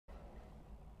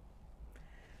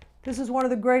This is one of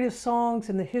the greatest songs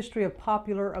in the history of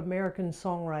popular American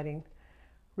songwriting,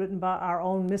 written by our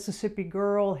own Mississippi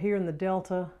girl here in the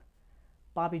Delta,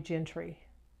 Bobbie Gentry.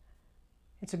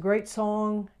 It's a great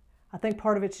song. I think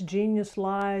part of its genius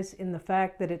lies in the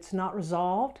fact that it's not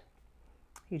resolved.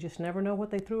 You just never know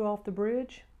what they threw off the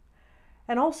bridge.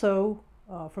 And also,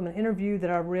 from an interview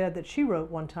that I read that she wrote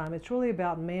one time, it's really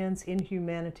about man's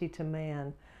inhumanity to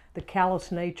man, the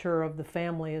callous nature of the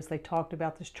family as they talked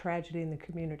about this tragedy in the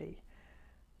community.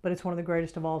 But it's one of the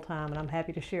greatest of all time, and I'm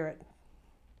happy to share it.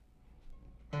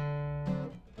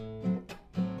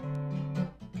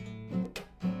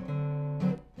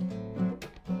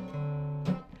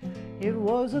 It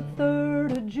was the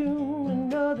 3rd of June,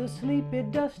 another sleepy,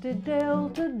 dusty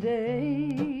Delta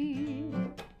day.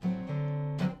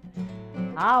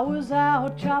 I was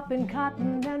out chopping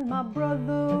cotton and my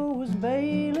brother was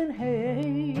baling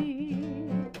hay.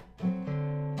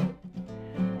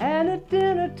 And at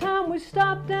dinner time we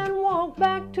stopped and walked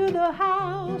back to the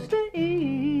house to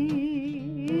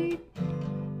eat.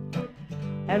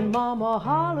 And Mama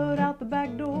hollered out the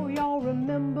back door, y'all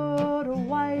remember to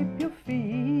wipe your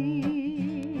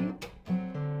feet.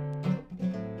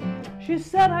 She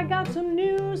said, I got some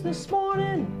news this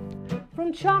morning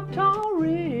from Choctaw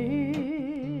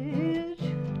Ridge.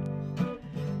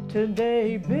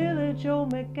 Today Billie Joe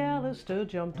McAllister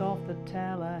jumped off the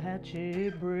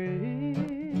Tallahatchie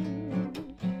Bridge.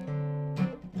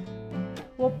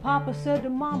 Well, Papa said to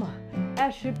Mama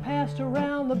as she passed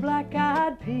around the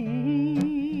black-eyed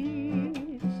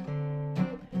peas,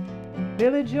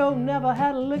 Billie Joe never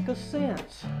had a lick of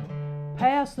sense.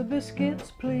 Pass the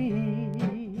biscuits, please.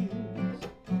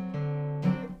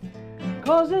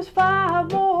 'Cause there's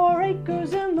 5 more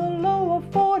acres in the lower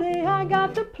 40 I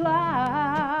got to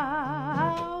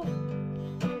plow.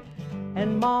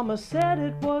 And Mama said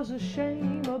it was a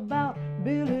shame about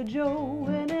Billie Joe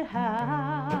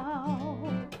anyhow.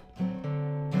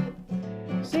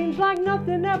 Seems like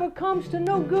nothing ever comes to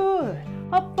no good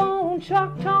up on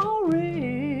Choctaw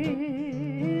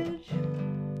Ridge.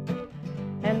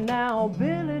 And now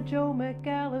Billie Joe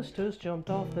McAllister's jumped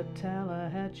off the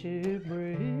Tallahatchie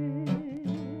Bridge.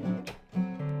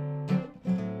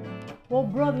 Well,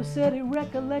 brother said he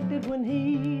recollected when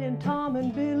he and Tom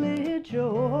and Billie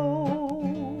Joe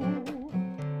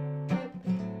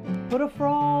put a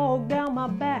frog down my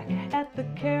back at the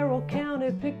Carroll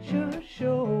County Picture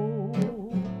Show.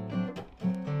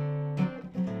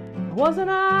 Wasn't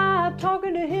I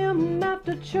talking to him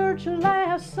after church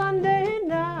last Sunday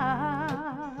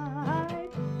night?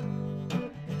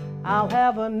 I'll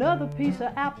have another piece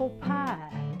of apple pie.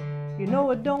 You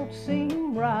know it don't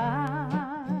seem right.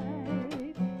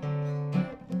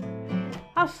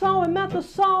 I saw him at the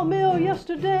sawmill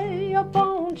yesterday up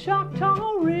on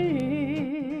Choctaw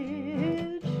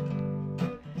Ridge.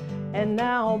 And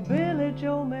now Billie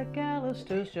Joe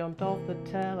McAllister's jumped off the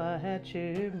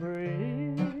Tallahatchie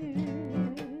Bridge.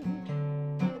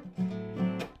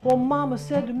 Well, Mama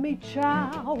said to me,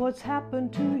 child, what's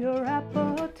happened to your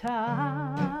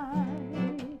appetite?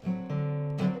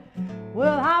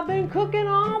 Well, I've been cooking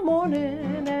all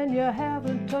morning and you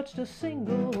haven't touched a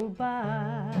single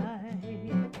bite.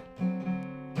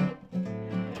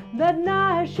 That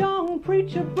nice young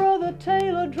preacher, Brother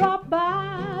Taylor, dropped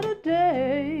by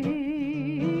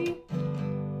today.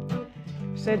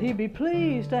 Said he'd be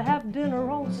pleased to have dinner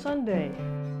on Sunday.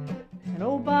 And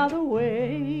oh, by the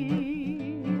way,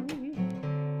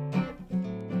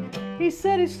 he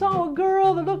said he saw a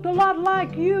girl that looked a lot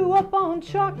like you up on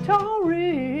Choctaw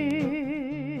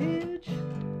Ridge.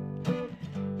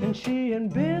 And she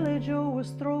and Billie Joe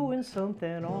was throwing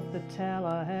something off the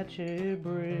Tallahatchie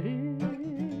Bridge.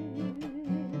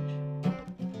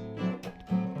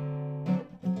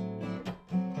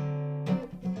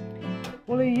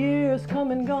 Well, a year's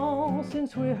come and gone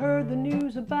since we heard the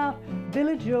news about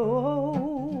Billie Joe.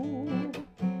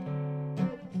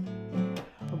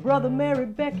 Her brother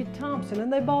married Becky Thompson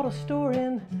and they bought a store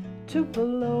in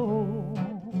Tupelo.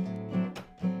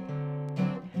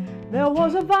 There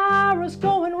was a virus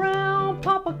going round,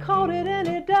 Papa caught it and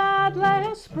he died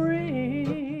last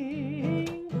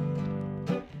spring.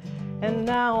 And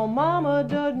now Mama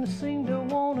doesn't seem to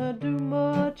want to do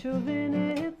much of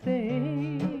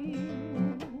anything.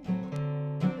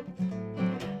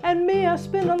 And me, I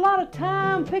spend a lot of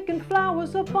time picking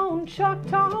flowers up on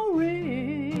Choctaw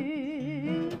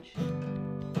Ridge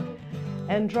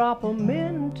and drop 'em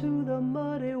into the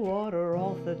muddy water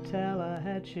off the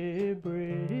Tallahatchie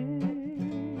Bridge.